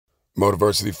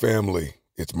Motiversity family,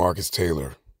 it's Marcus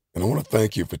Taylor, and I want to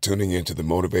thank you for tuning into the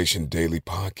Motivation Daily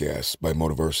Podcast by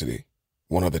Motiversity,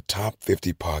 one of the top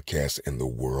 50 podcasts in the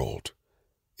world.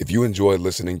 If you enjoy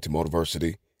listening to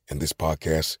Motiversity and this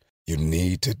podcast, you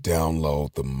need to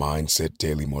download the Mindset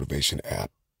Daily Motivation app.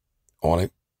 On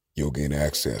it, you'll gain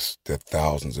access to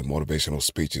thousands of motivational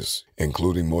speeches,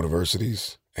 including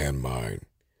Motiversity's and mine.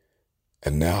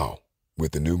 And now,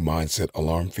 with the new Mindset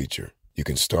Alarm feature, you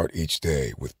can start each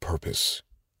day with purpose,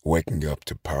 waking up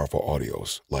to powerful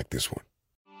audios like this one.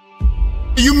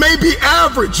 You may be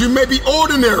average, you may be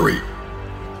ordinary,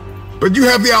 but you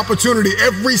have the opportunity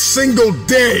every single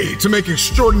day to make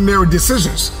extraordinary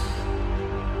decisions.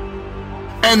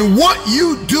 And what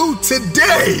you do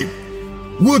today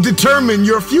will determine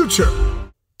your future.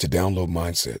 To download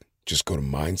Mindset, just go to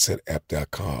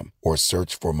mindsetapp.com or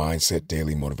search for Mindset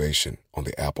Daily Motivation on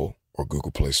the Apple or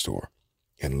Google Play Store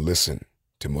and listen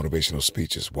to motivational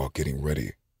speeches while getting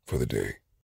ready for the day.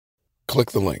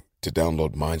 Click the link to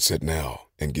download Mindset now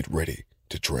and get ready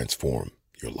to transform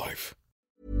your life.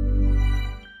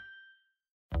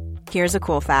 Here's a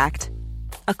cool fact.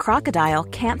 A crocodile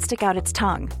can't stick out its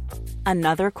tongue.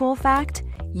 Another cool fact,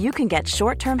 you can get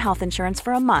short-term health insurance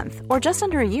for a month or just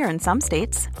under a year in some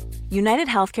states. United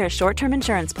Healthcare short-term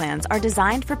insurance plans are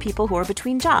designed for people who are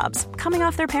between jobs, coming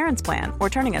off their parents' plan, or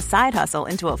turning a side hustle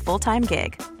into a full-time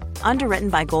gig. Underwritten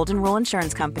by Golden Rule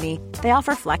Insurance Company, they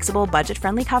offer flexible,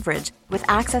 budget-friendly coverage with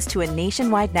access to a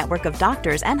nationwide network of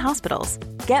doctors and hospitals.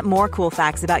 Get more cool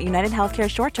facts about United Healthcare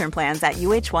short-term plans at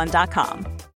uh1.com.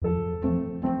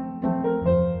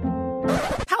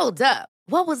 Hold up.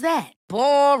 What was that?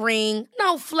 Boring.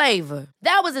 No flavor.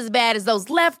 That was as bad as those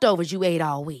leftovers you ate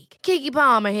all week. Keke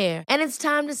Palmer here, and it's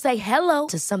time to say hello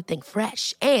to something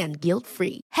fresh and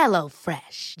guilt-free. Hello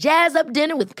Fresh. Jazz up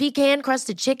dinner with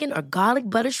pecan-crusted chicken or garlic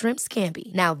butter shrimp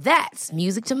scampi. Now that's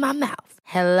music to my mouth.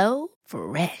 Hello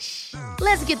Fresh.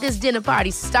 Let's get this dinner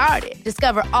party started.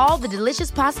 Discover all the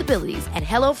delicious possibilities at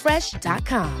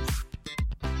hellofresh.com.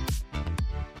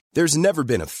 There's never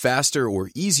been a faster or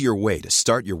easier way to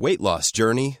start your weight loss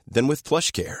journey than with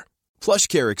PlushCare.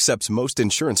 PlushCare accepts most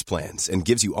insurance plans and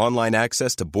gives you online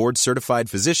access to board-certified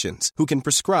physicians who can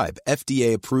prescribe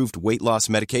FDA-approved weight loss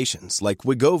medications like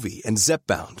Wegovy and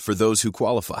Zepbound for those who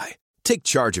qualify. Take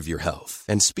charge of your health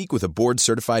and speak with a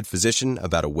board-certified physician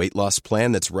about a weight loss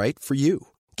plan that's right for you.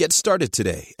 Get started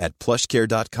today at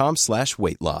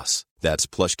plushcare.com/weight loss. That's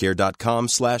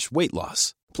plushcare.com/weight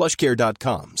loss.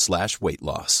 plushcare.com/weight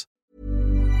loss.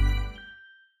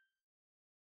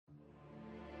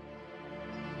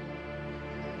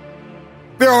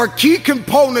 There are key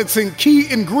components and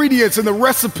key ingredients in the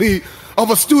recipe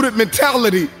of a student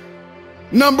mentality.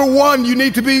 Number one, you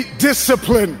need to be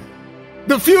disciplined.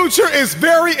 The future is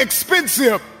very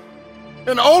expensive,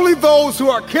 and only those who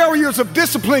are carriers of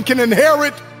discipline can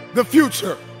inherit the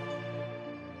future.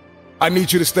 I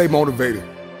need you to stay motivated.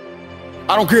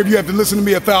 I don't care if you have to listen to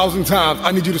me 1,000 times.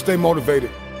 I need you to stay motivated.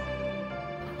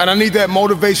 And I need that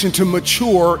motivation to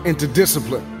mature into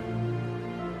discipline.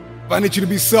 I need you to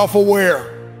be self-aware.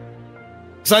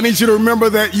 So I need you to remember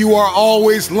that you are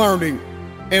always learning.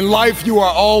 In life, you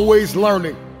are always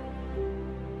learning.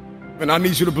 And I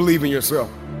need you to believe in yourself.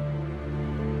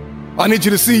 I need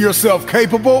you to see yourself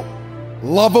capable,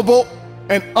 lovable,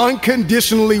 and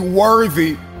unconditionally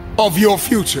worthy of your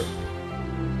future.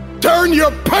 Turn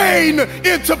your pain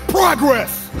into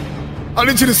progress. I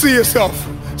need you to see yourself.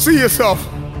 See yourself.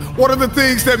 One of the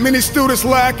things that many students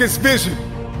lack is vision.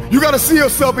 You got to see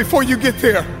yourself before you get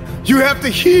there. You have to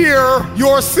hear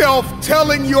yourself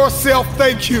telling yourself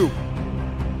thank you.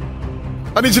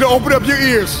 I need you to open up your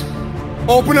ears.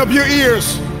 Open up your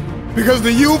ears, because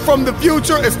the you from the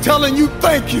future is telling you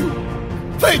thank you.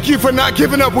 Thank you for not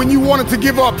giving up when you wanted to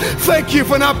give up. Thank you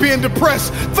for not being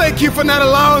depressed. Thank you for not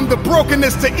allowing the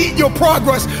brokenness to eat your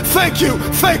progress. Thank you,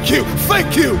 thank you,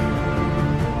 thank you.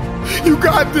 You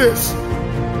got this.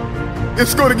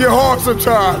 It's going to get hard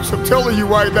sometimes, I'm telling you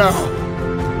right now.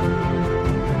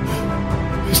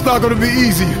 It's not going to be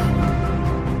easy,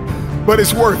 but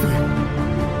it's worth it.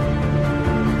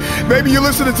 Maybe you're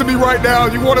listening to me right now,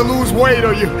 you want to lose weight,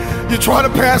 or you're trying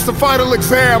to pass the final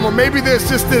exam, or maybe there's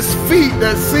just this feat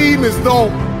that seems as though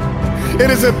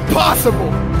it is impossible.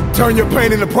 Turn your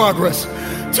pain into progress.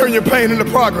 Turn your pain into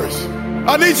progress.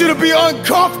 I need you to be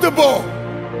uncomfortable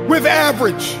with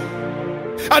average.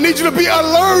 I need you to be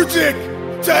allergic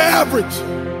to average.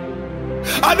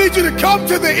 I need you to come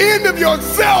to the end of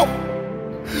yourself.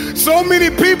 So many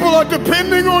people are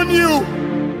depending on you.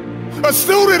 A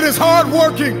student is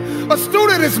hardworking. A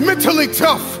student is mentally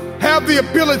tough. Have the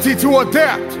ability to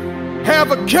adapt.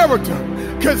 Have a character,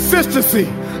 consistency,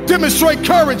 Demonstrate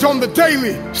courage on the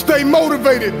daily. Stay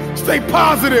motivated. Stay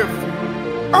positive.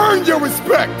 Earn your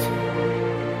respect.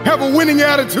 Have a winning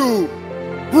attitude.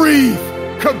 Breathe.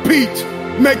 Compete.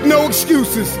 Make no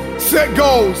excuses. Set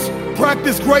goals.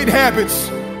 Practice great habits.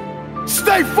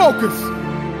 Stay focused.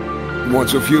 You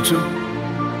want your future?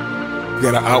 You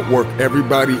gotta outwork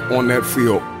everybody on that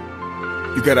field.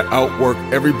 You gotta outwork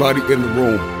everybody in the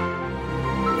room.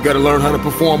 You gotta learn how to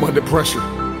perform under pressure.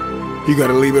 You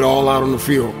gotta leave it all out on the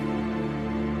field.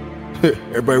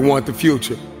 Everybody wants the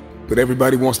future, but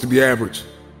everybody wants to be average.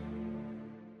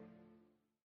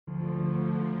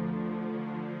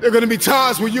 There are gonna be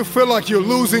times when you feel like you're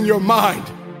losing your mind,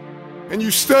 and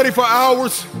you study for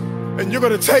hours, and you're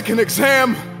gonna take an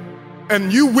exam,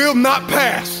 and you will not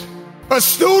pass. A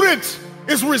student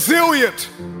is resilient.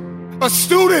 A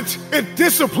student is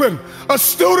disciplined. A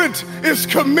student is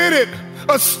committed.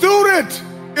 A student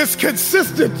is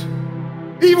consistent,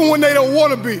 even when they don't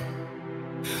want to be.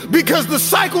 Because the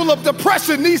cycle of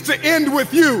depression needs to end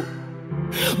with you.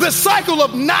 The cycle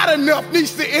of not enough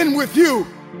needs to end with you.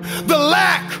 The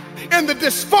lack and the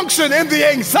dysfunction and the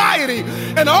anxiety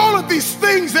and all of these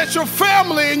things that your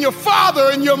family and your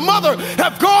father and your mother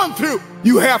have gone through.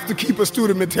 You have to keep a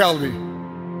student mentality.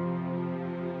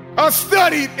 I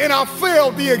studied and I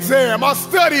failed the exam. I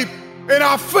studied and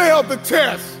I failed the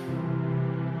test.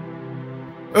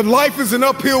 And life is an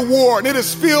uphill war, and it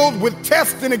is filled with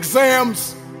tests and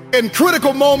exams and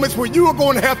critical moments where you are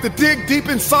going to have to dig deep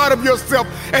inside of yourself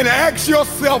and ask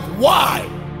yourself why.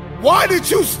 Why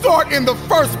did you start in the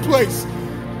first place?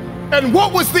 And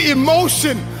what was the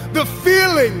emotion, the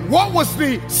feeling? What was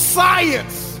the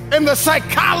science and the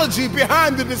psychology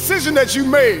behind the decision that you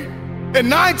made? And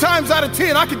 9 times out of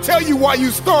 10, I can tell you why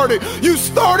you started. You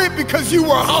started because you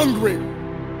were hungry.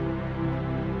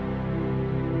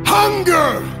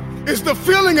 Hunger is the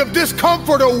feeling of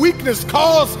discomfort or weakness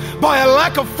caused by a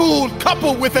lack of food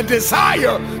coupled with a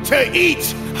desire to eat.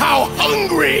 How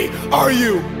hungry are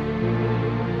you?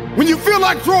 When you feel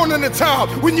like throwing in the towel,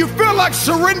 when you feel like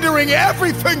surrendering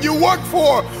everything you worked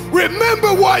for,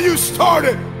 remember why you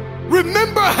started.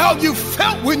 Remember how you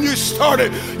felt when you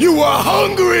started. You were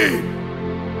hungry.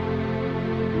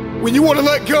 When you want to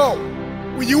let go,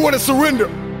 when you want to surrender,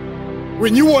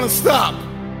 when you want to stop,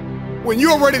 when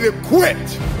you're ready to quit,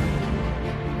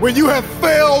 when you have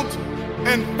failed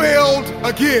and failed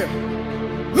again.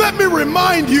 Let me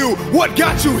remind you what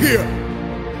got you here.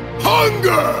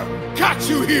 Hunger got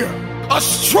you here. A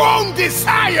strong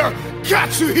desire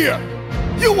got you here.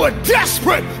 You were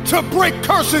desperate to break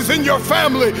curses in your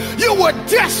family. You were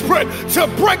desperate to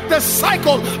break the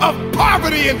cycle of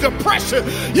poverty and depression.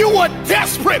 You were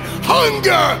desperate.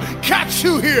 Hunger got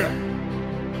you here.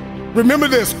 Remember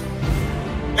this.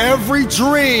 Every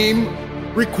dream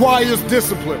requires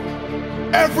discipline.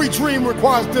 Every dream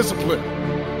requires discipline.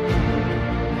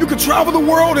 You can travel the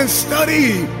world and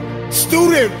study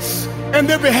students and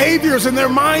their behaviors and their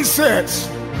mindsets.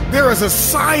 There is a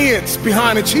science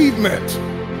behind achievement.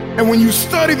 And when you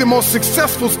study the most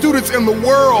successful students in the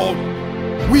world,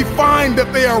 we find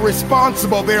that they are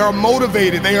responsible, they are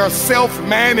motivated, they are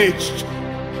self-managed,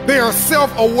 they are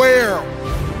self-aware.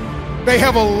 They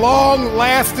have a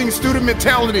long-lasting student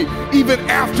mentality even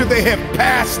after they have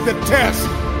passed the test.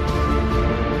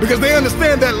 Because they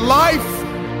understand that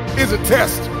life is a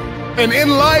test. And in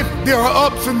life, there are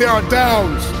ups and there are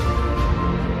downs.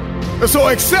 And so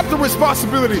accept the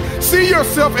responsibility. See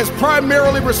yourself as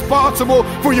primarily responsible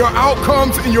for your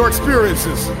outcomes and your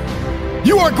experiences.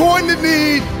 You are going to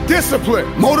need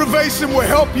discipline. Motivation will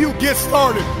help you get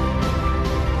started.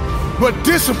 But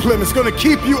discipline is going to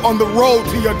keep you on the road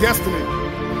to your destiny.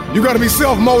 You got to be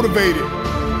self-motivated.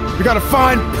 You got to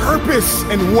find purpose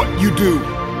in what you do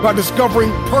by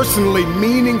discovering personally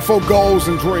meaningful goals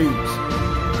and dreams.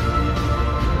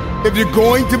 If you're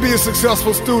going to be a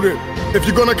successful student, if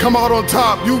you're going to come out on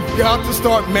top, you've got to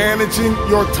start managing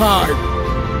your time.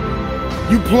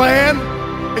 You plan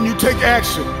and you take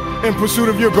action in pursuit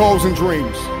of your goals and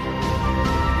dreams.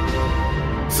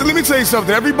 So let me tell you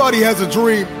something. Everybody has a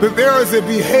dream, but there is a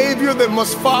behavior that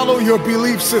must follow your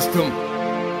belief system.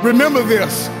 Remember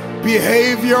this,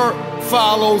 behavior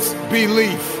follows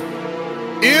belief.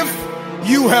 If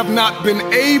you have not been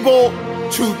able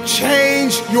to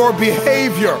change your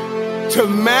behavior to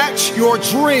match your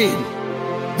dream,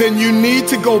 then you need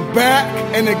to go back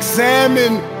and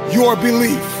examine your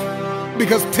belief.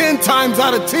 Because 10 times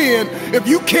out of 10, if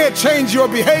you can't change your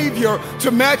behavior to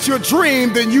match your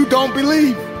dream, then you don't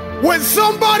believe. When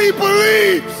somebody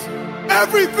believes,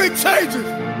 everything changes.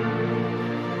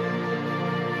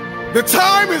 The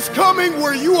time is coming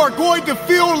where you are going to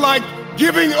feel like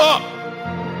giving up.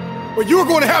 but you're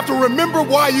going to have to remember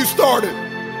why you started.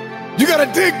 You got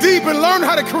to dig deep and learn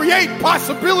how to create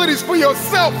possibilities for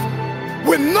yourself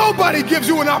when nobody gives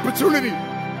you an opportunity.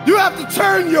 You have to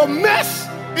turn your mess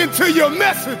into your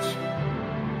message.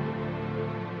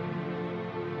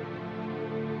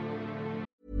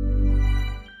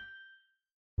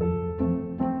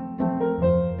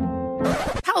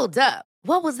 Hold up.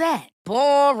 What was that?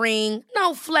 Boring.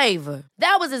 No flavor.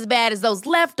 That was as bad as those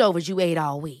leftovers you ate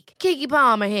all week. Keke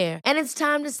Palmer here, and it's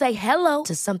time to say hello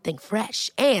to something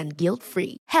fresh and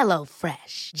guilt-free. Hello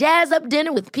Fresh. Jazz up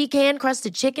dinner with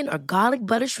pecan-crusted chicken or garlic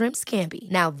butter shrimp scampi.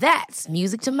 Now that's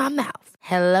music to my mouth.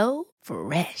 Hello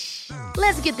Fresh.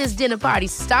 Let's get this dinner party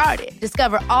started.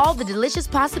 Discover all the delicious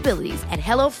possibilities at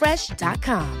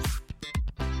hellofresh.com.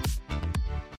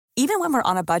 Even when we're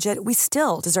on a budget, we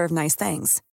still deserve nice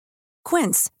things.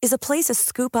 Quince is a place to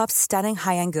scoop up stunning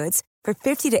high-end goods for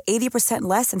 50 to 80%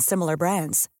 less than similar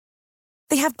brands.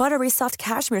 They have buttery soft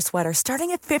cashmere sweaters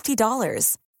starting at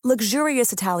 $50,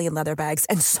 luxurious Italian leather bags,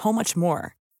 and so much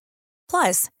more.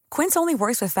 Plus, Quince only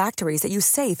works with factories that use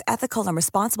safe, ethical, and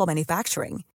responsible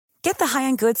manufacturing. Get the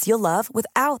high-end goods you'll love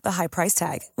without the high price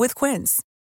tag with Quince.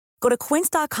 Go to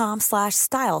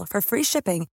quince.com/style for free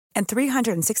shipping and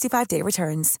 365-day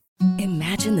returns.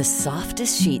 Imagine the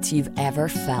softest sheets you've ever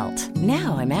felt.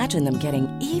 Now imagine them getting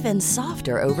even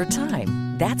softer over time.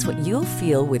 That's what you'll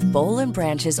feel with Boll &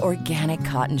 Branch's organic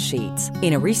cotton sheets.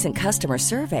 In a recent customer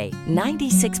survey,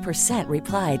 96%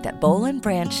 replied that Boll &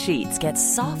 Branch sheets get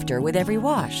softer with every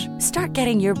wash. Start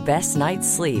getting your best night's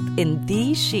sleep in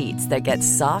these sheets that get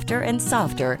softer and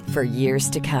softer for years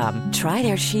to come. Try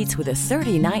their sheets with a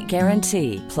 30-night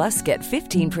guarantee. Plus, get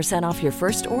 15% off your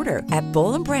first order at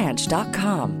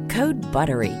bollandbranch.com. Code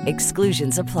BUTTERY.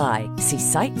 Exclusions apply. See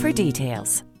site for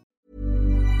details.